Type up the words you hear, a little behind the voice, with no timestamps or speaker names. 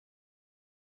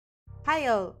Hi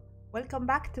all, welcome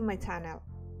back to my channel.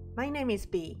 My name is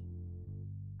B.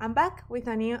 I'm back with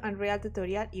a new Unreal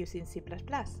tutorial using C++.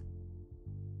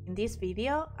 In this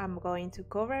video, I'm going to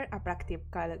cover a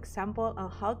practical example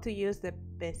on how to use the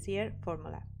Bezier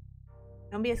formula.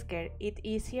 Don't be scared, it's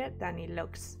easier than it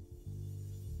looks.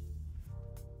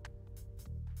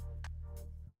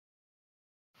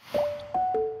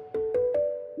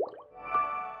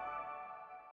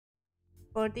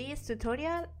 For this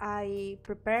tutorial, I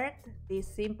prepared this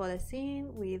simple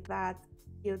scene with that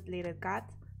cute little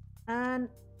cat and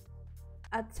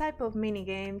a type of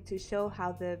minigame to show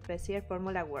how the Bezier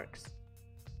formula works.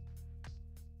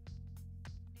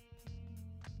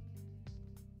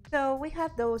 So we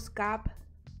have those gaps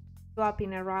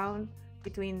swapping around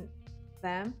between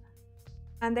them,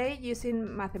 and they're using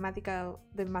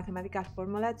the mathematical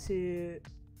formula to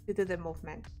do the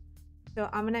movement. So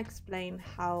I'm gonna explain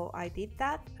how I did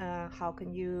that. How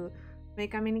can you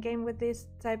make a minigame with this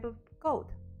type of code?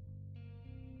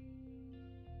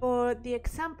 For the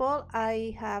example,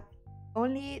 I have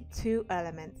only two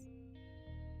elements.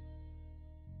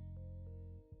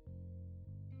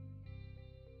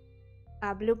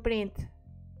 A blueprint,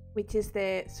 which is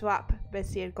the swap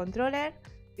Bezier controller,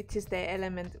 which is the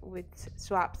element which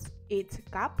swaps each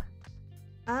gap,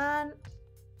 and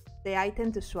the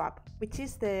item to swap, which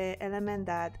is the element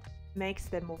that makes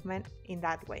the movement in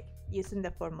that way, using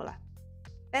the formula.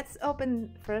 Let's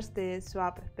open first the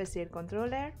swap Bezier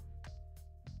controller.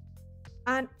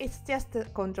 And it's just a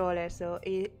controller, so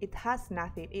it has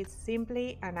nothing, it's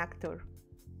simply an actor.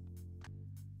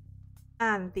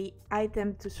 And the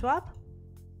item to swap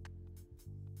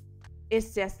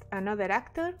is just another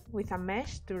actor with a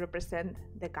mesh to represent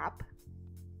the gap.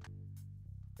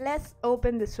 Let's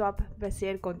open the swap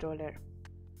Bezier controller.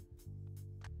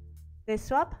 The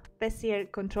swap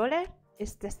Bezier controller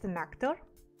is just an actor.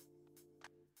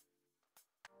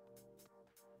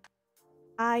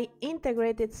 I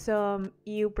integrated some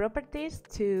EU properties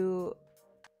to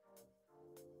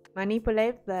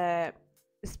manipulate the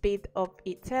speed of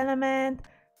each element,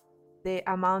 the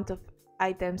amount of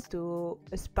items to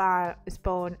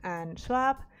spawn and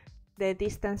swap, the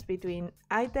distance between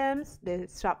items, the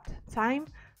swap time,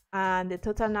 and the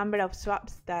total number of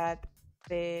swaps that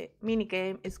the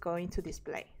minigame is going to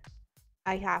display.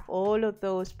 I have all of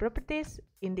those properties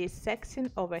in this section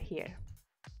over here.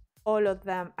 All of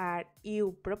them are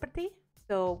EU property,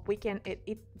 so we can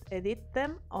edit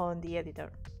them on the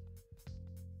editor.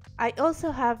 I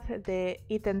also have the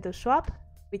item to swap,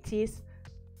 which is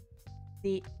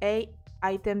the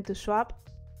item to swap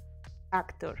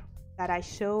actor that I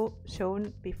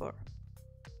shown before.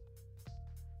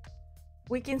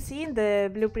 We can see in the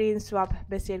blueprint swap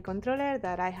Bezier controller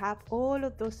that I have all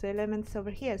of those elements over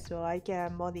here, so I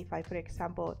can modify, for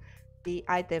example, the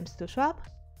items to swap.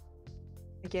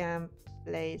 I can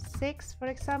place 6, for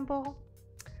example,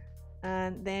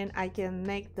 and then I can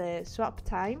make the swap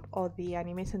time or the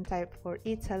animation type for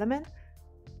each element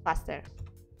faster.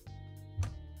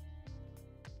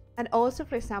 And also,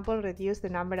 for example, reduce the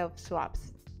number of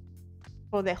swaps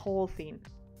for the whole thing.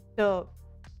 So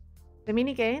the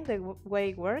minigame, the way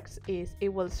it works is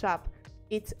it will swap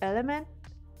each element.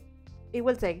 It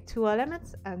will take two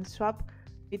elements and swap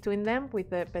between them with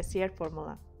the Bezier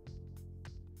formula.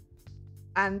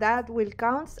 And that will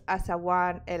count as a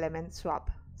one element swap.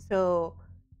 So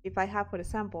if I have, for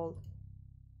example,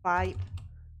 5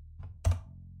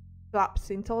 swaps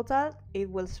in total, it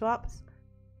will swap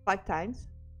 5 times,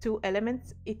 2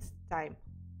 elements each time.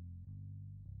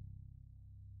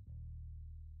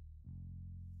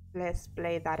 Let's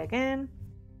play that again.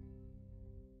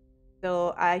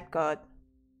 So I've got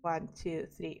 1, 2,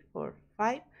 3, 4,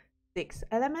 5, 6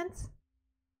 elements.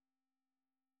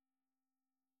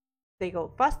 They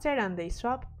go faster and they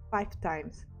swap 5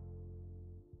 times.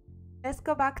 Let's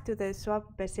go back to the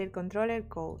swap Bezier controller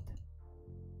code.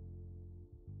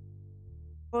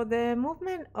 For the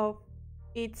movement of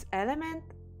each element,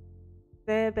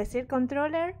 the Bezier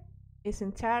controller is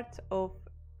in charge of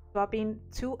swapping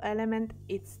 2 elements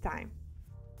each time.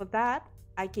 For that,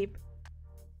 I keep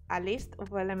a list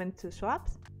of elements to swap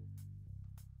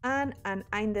and an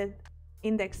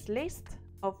index list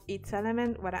of each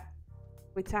element,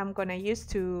 which I'm gonna use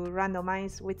to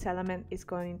randomize which element is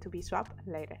going to be swapped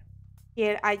later.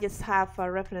 Here I just have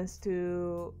a reference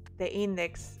to the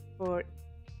index for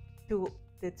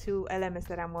the two elements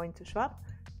that I'm going to swap,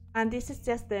 and this is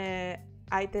just the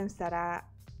items that I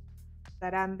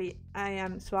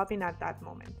am swapping at that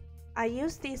moment. I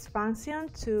use this function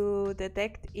to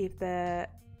detect if the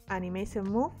animation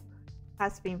move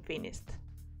has been finished.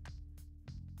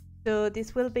 So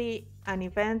this will be an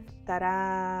event that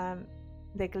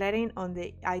declaring on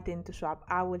the item to swap.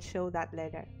 I will show that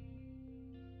later.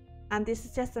 And this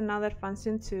is just another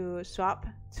function to swap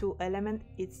two elements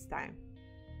each time.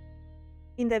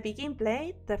 In the begin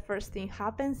play, the first thing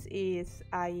happens is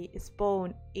I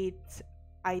spawn each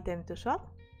item to swap.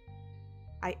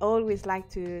 I always like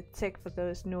to check for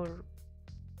those null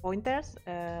pointers.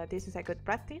 This is a good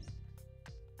practice.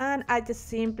 And I just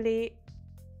simply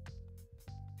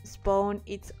spawn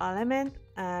each element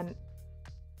and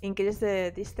increase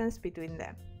the distance between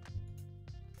them.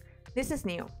 This is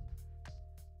new.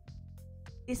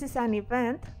 This is an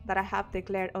event that I have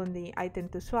declared on the item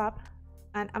to swap,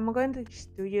 and I'm going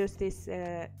to use this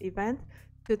event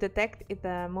to detect if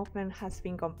the movement has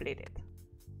been completed.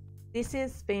 This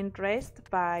is being raised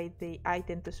by the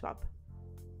item to swap.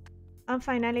 And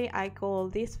finally, I call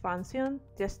this function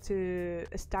just to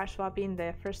start swapping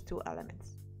the first two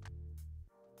elements.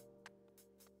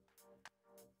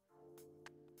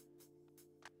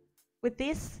 With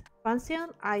this function,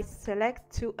 I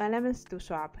select two elements to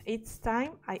swap. Each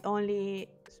time, I only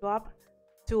swap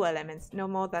two elements, no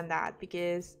more than that,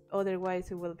 because otherwise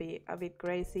it will be a bit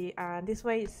crazy. And this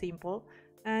way is simple,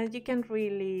 and you can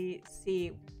really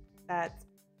see that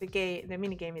the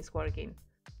minigame is working.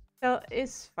 So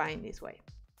it's fine this way.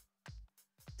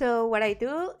 So what I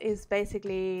do is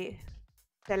basically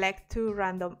select two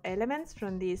random elements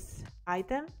from this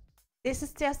item. This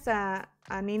is just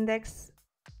an index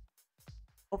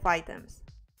of items.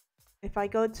 If I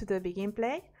go to the begin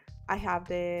play, I have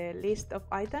the list of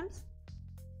items,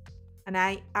 and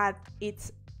I add each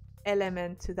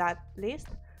element to that list,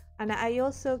 and I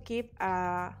also keep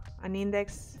an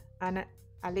index and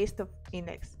a list of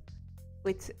index,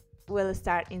 which will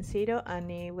start in 0, and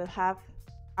it will have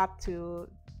up to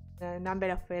the number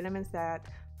of elements that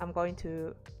I'm going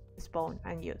to spawn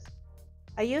and use.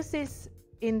 I use this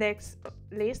index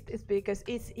list is because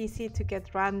it's easy to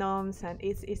get randoms and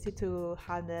it's easy to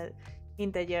handle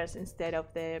integers instead of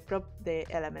the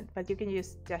element, but you can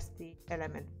use just the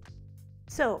element.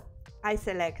 So I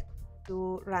select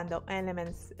two random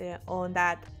elements on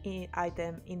that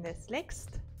item index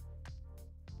list,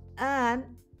 and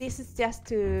this is just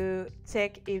to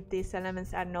check if these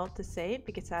elements are not the same,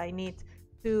 because I need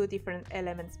two different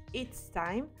elements each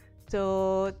time.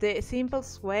 So the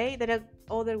simplest way, there are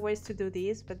other ways to do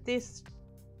this, but this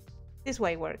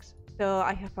way works. So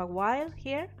I have a while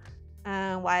here,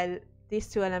 and while these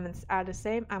two elements are the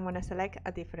same, I'm going to select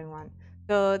a different one.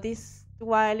 So this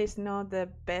while is not the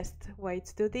best way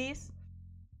to do this,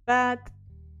 but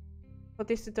for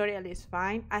this tutorial is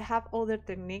fine. I have other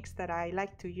techniques that I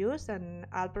like to use, and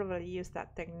I'll probably use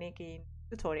that technique in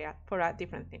tutorial for a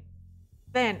different thing.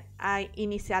 Then I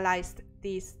initialized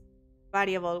this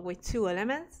variable with two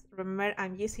elements. Remember,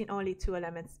 I'm using only two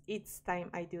elements each time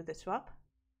I do the swap.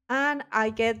 And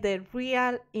I get the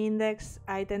real index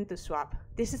item to swap.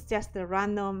 This is just the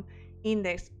random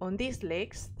index on this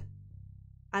list,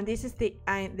 and this is the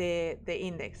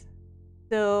index.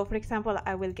 So for example,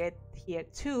 I will get here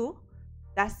 2.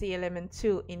 That's the element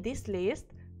 2 in this list,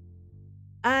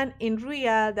 and in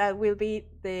real that will be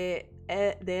the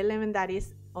element that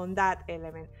is on that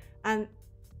element. And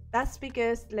that's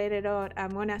because later on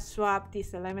I'm gonna swap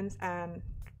these elements and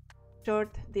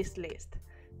sort this list.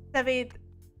 It's a bit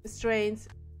strange,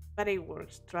 but it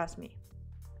works, trust me.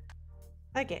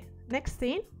 Okay, next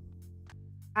thing,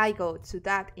 I go to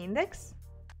that index,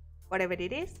 whatever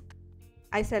it is.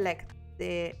 I select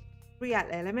the real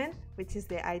element, which is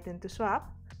the item to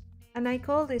swap, and I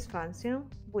call this function,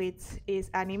 which is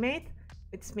animate,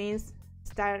 which means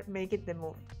start making the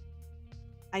move.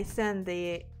 I send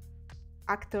the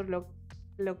actor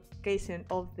location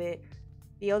of the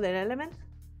other element,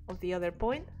 of the other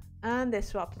point, and the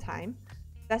swap time.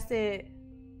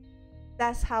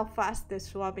 That's how fast the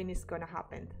swapping is gonna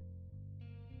happen.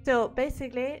 So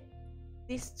basically,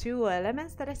 these two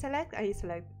elements that I select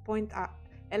point A,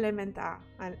 element A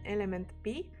and element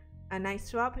B, and I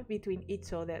swap between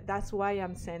each other. That's why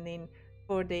I'm sending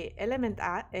for the element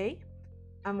A,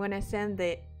 I'm gonna send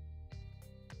the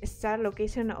start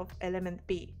location of element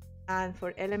B, and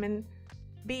for element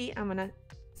B, I'm gonna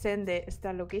send the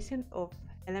start location of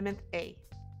element A.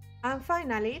 And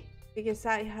finally, because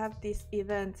I have this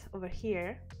event over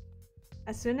here,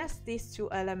 as soon as these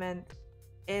two elements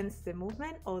ends the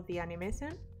movement or the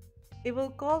animation, it will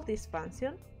call this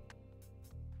function.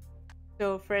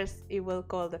 So first it will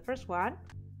call the first one.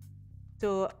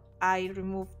 So I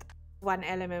removed one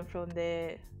element from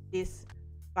this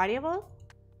variable,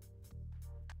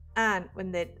 and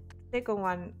when the second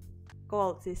one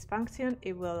calls this function,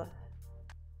 it will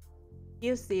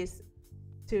use this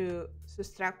to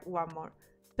subtract one more.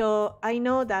 So I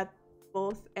know that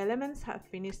both elements have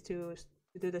finished to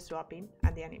do the swapping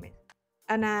and the animate.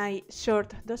 And I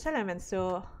sort those elements,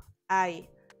 so I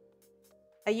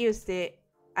use the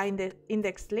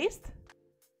index list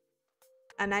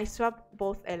and I swap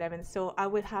both elements, so I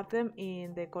will have them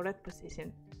in the correct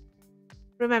position.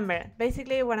 Remember,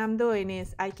 basically what I'm doing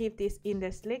is I keep this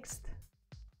index list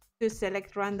to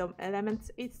select random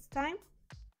elements each time,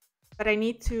 but I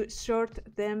need to sort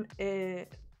them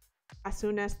as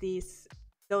soon as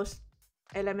those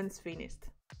elements finished.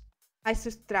 I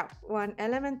subtract one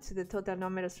element to the total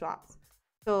number of swaps.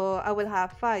 So I will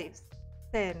have 5,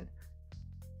 10,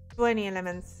 20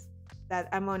 elements that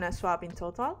I'm gonna swap in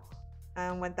total.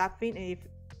 And when that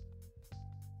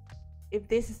if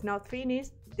this is not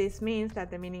finished, this means that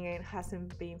the mini-game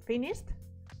hasn't been finished.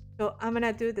 So I'm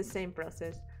gonna do the same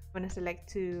process. I'm gonna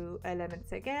select 2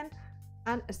 elements again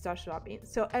and start swapping.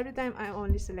 So every time I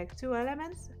only select 2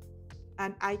 elements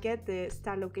and I get the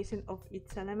start location of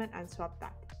each element and swap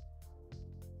that.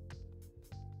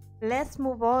 Let's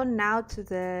move on now to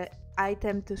the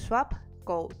item to swap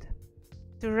code.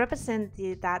 To represent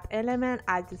that element,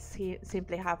 I just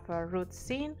simply have a root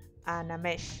scene and a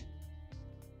mesh,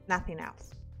 nothing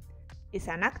else. It's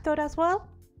an actor as well.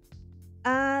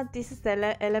 This is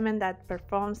the element that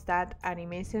performs that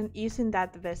animation using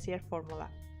that Bezier formula.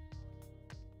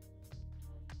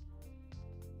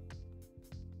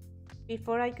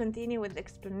 Before I continue with the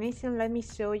explanation, let me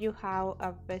show you how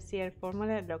a Bezier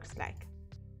formula looks like.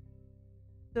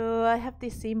 So I have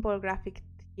this simple graphic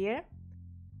here.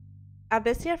 A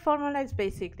Bezier formula is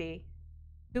basically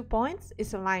 2 points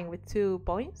is aligned with 2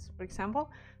 points, for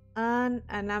example, and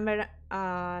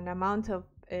an amount of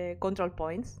control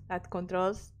points that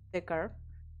controls the curve.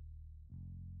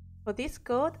 For this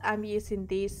code, I'm using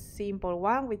this simple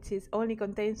one, which only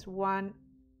contains 1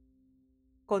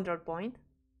 control point.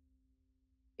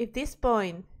 If this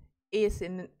point is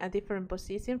in a different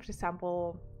position, for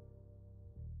example,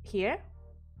 here,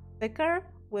 the curve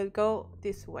will go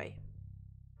this way.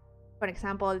 For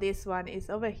example, this one is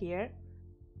over here,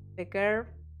 the curve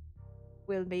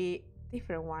will be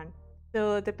different one.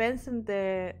 So it depends on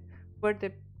where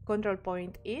the control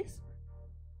point is,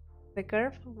 the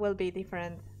curve will be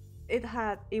different. It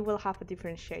will have a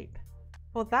different shape.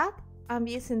 For that, I'm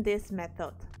using this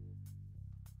method.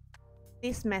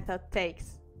 This method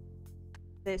takes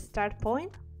the start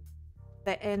point,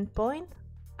 the end point,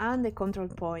 and the control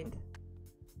point.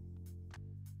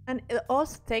 And it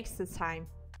also takes the time.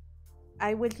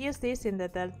 I will use this in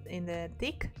the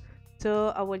tick,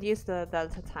 so I will use the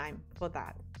delta time for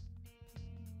that.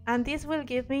 And this will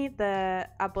give me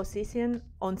a position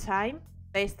on time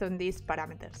based on these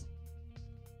parameters.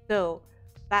 So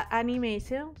that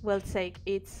animation will take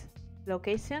its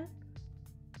location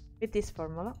with this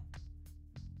formula.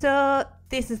 So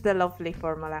this is the lovely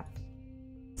formula.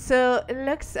 So it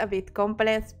looks a bit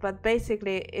complex, but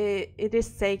basically it is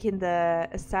taking the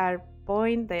start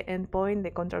point, the end point,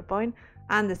 the control point,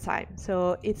 and the time.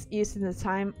 So it's using the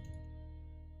time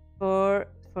for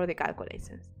the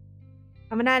calculations.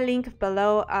 I'm gonna link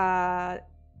below an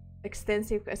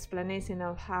extensive explanation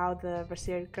of how the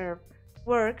Bezier curve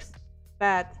works,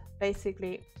 but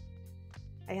basically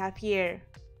I have here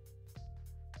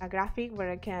a graphic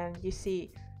where you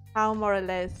see how more or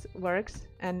less works,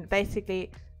 and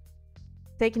basically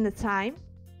taking the time,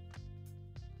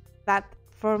 that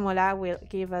formula will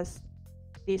give us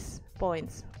these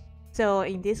points. So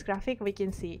in this graphic we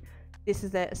can see this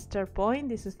is the start point,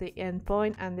 this is the end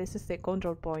point, and this is the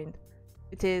control point,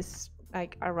 which is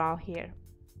like around here.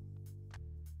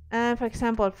 And for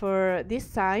example, for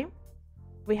this time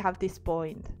we have this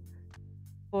point.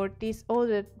 For this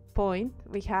other point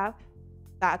we have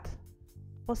that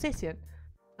position.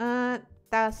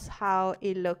 That's how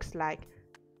it looks like.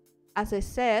 As I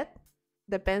said,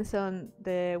 depends on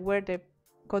where the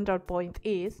control point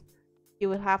is, you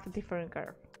will have a different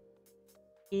curve.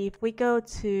 If we go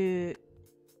to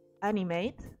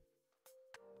animate,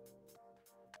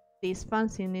 this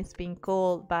function is being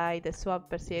called by the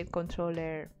swap Bezier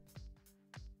controller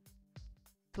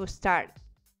to start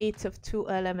each of 2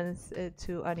 elements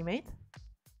to animate.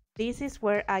 This is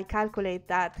where I calculate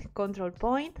that control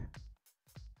point,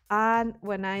 and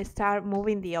when I start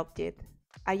moving the object,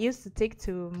 I use the tick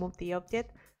to move the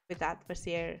object with that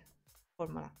Bezier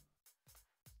formula.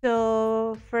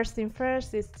 So first thing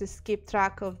first is to keep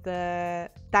track of the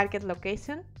target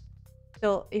location.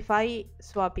 So if I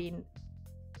swap in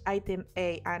item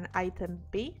A and item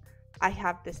B, I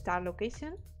have the start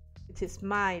location, which is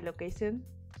my location,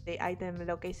 the item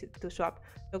location to swap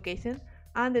location,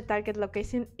 and the target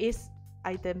location is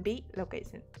item B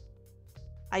location.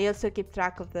 I also keep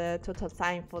track of the total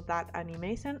time for that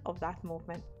animation of that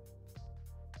movement.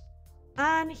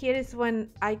 And here is when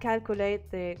I calculate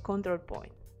the control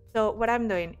point. So what I'm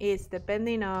doing is,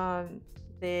 depending on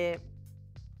the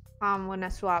how I'm gonna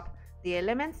swap the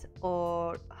elements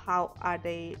or how are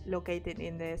they located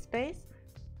in the space,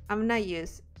 I'm gonna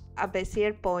use a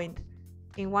Bezier point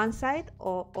in one side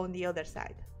or on the other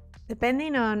side.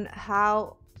 Depending on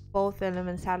how both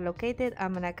elements are located,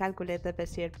 I'm gonna calculate the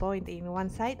Bezier point in one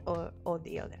side or on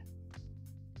the other.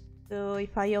 So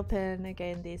if I open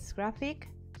again this graphic,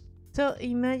 so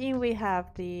imagine we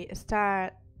have the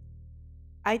star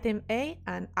item A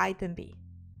and item B.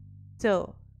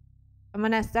 So I'm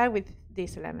gonna start with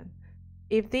this element.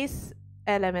 If this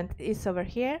element is over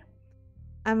here,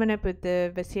 I'm gonna put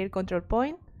the Bezier control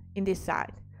point in this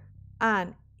side.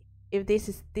 And if this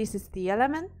is the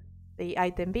element, the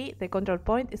item B, the control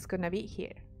point is gonna be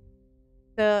here.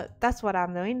 So that's what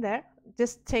I'm doing there.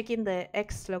 Just checking the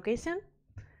X location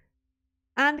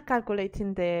and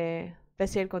calculating the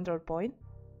Bezier control point.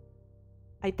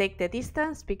 I take the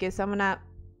distance because I'm gonna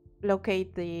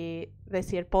locate the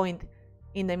Bezier point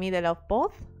in the middle of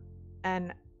both,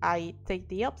 and I take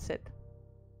the offset.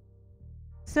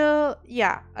 So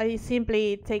yeah, I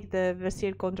simply take the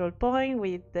Bezier control point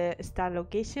with the start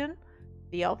location,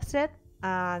 the offset,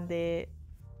 and the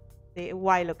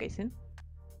Y location.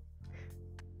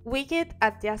 We can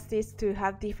adjust this to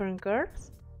have different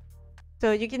curves.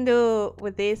 So you can do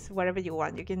with this wherever you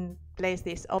want. You can place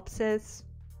these offsets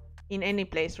in any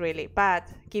place really, but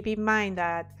keep in mind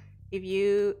that if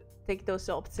you take those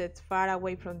offsets far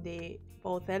away from the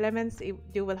both elements,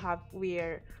 you will have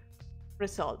weird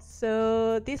results.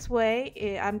 So this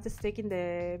way, I'm just taking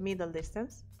the middle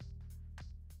distance.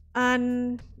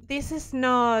 And this is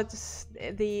not,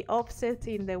 the offset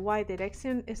in the Y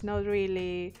direction is not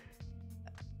really,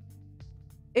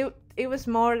 it was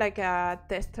more like a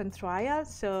test and trial.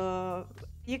 So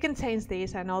you can change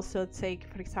this and also take,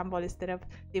 for example, instead of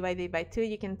divided by 2,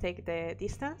 you can take the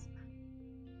distance.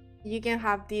 You can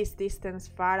have this distance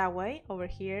far away over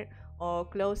here or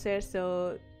closer,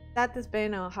 so that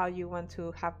depends on how you want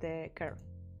to have the curve.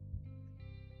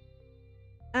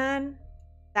 And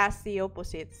that's the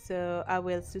opposite, so I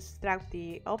will subtract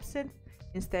the offset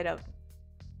instead of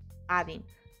adding.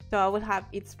 So I will have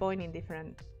its point in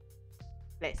different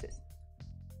places.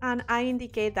 And I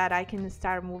indicate that I can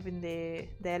start moving the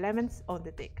elements on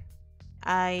the tick.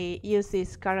 I use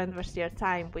this current Bezier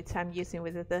time, which I'm using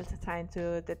with the delta time,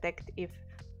 to detect if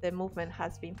the movement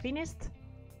has been finished.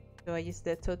 So I use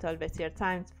the total Bezier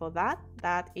time for that.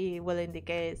 That it will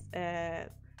indicate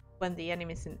when the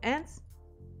animation ends.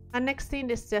 And next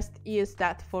thing is just use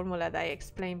that formula that I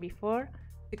explained before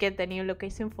to get the new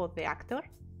location for the actor.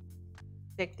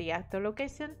 Take the actor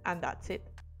location, and that's it.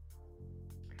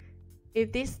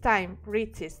 If this time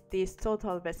reaches this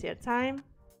total Bezier time,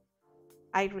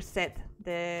 I reset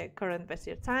the current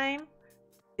Bezier time.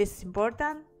 This is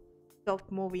important. Stop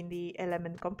moving the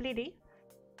element completely.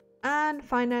 And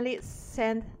finally,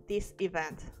 send this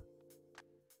event.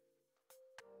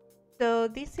 So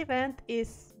this event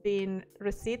is being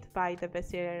received by the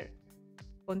Bezier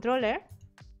controller.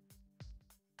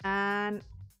 And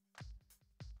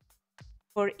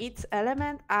for each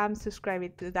element, I'm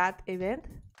subscribing to that event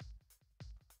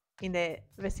in the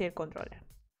Bezier controller.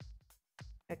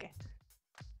 Okay.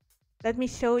 Let me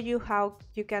show you how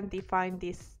you can define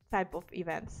this type of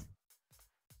events.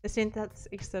 The syntax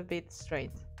is a bit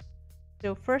strange.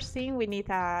 So first thing, we need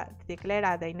to declare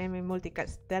a dynamic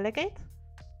multicast delegate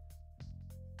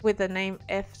with the name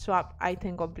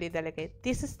fSwapItemCompleteDelegate.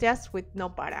 This is just with no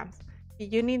params.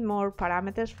 If you need more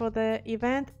parameters for the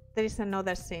event, there is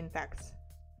another syntax,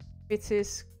 which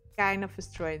is kind of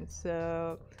strange.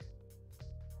 So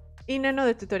in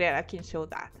another tutorial, I can show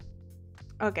that.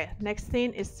 Okay, next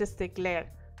thing is just declare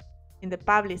in the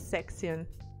publish section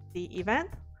the event,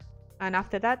 and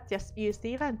after that just use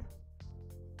the event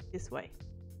this way.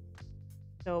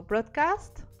 So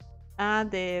broadcast,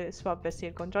 and the swap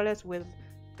Bezier controllers will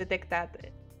detect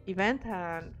that event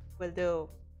and will do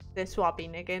the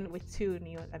swapping again with 2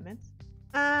 new elements.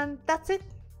 And that's it.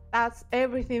 That's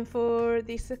everything for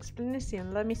this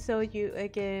explanation. Let me show you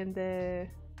again the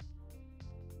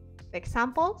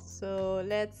example. So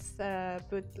let's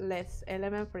put less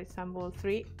element, for example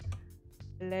 3.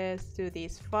 Let's do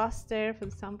this faster, for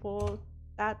example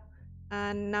that,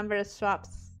 and number of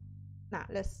swaps, now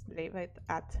let's leave it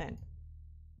at 10.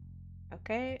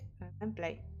 Okay, and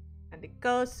play, and it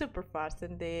goes super fast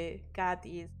and the cat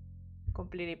is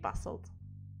completely puzzled.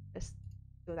 Let's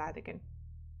do that again.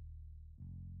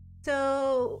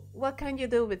 So what can you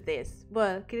do with this?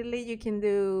 Well, clearly you can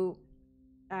do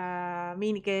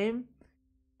mini game,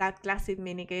 that classic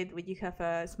mini game where you have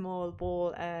a small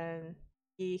ball and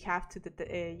you have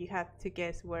to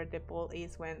guess where the ball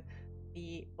is when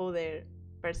the other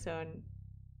person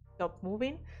stop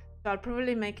moving. So I'll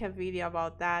probably make a video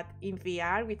about that in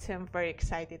VR, which I'm very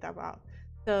excited about.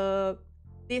 So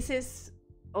this is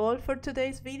all for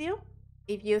today's video.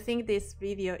 If you think this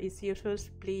video is useful,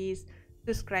 please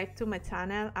subscribe to my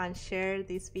channel and share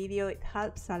this video. It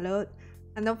helps a lot.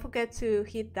 And don't forget to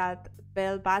hit that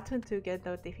bell button to get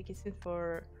notifications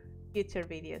for future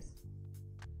videos.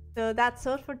 So that's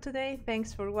all for today.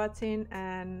 Thanks for watching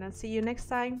and I'll see you next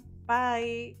time.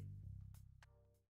 Bye!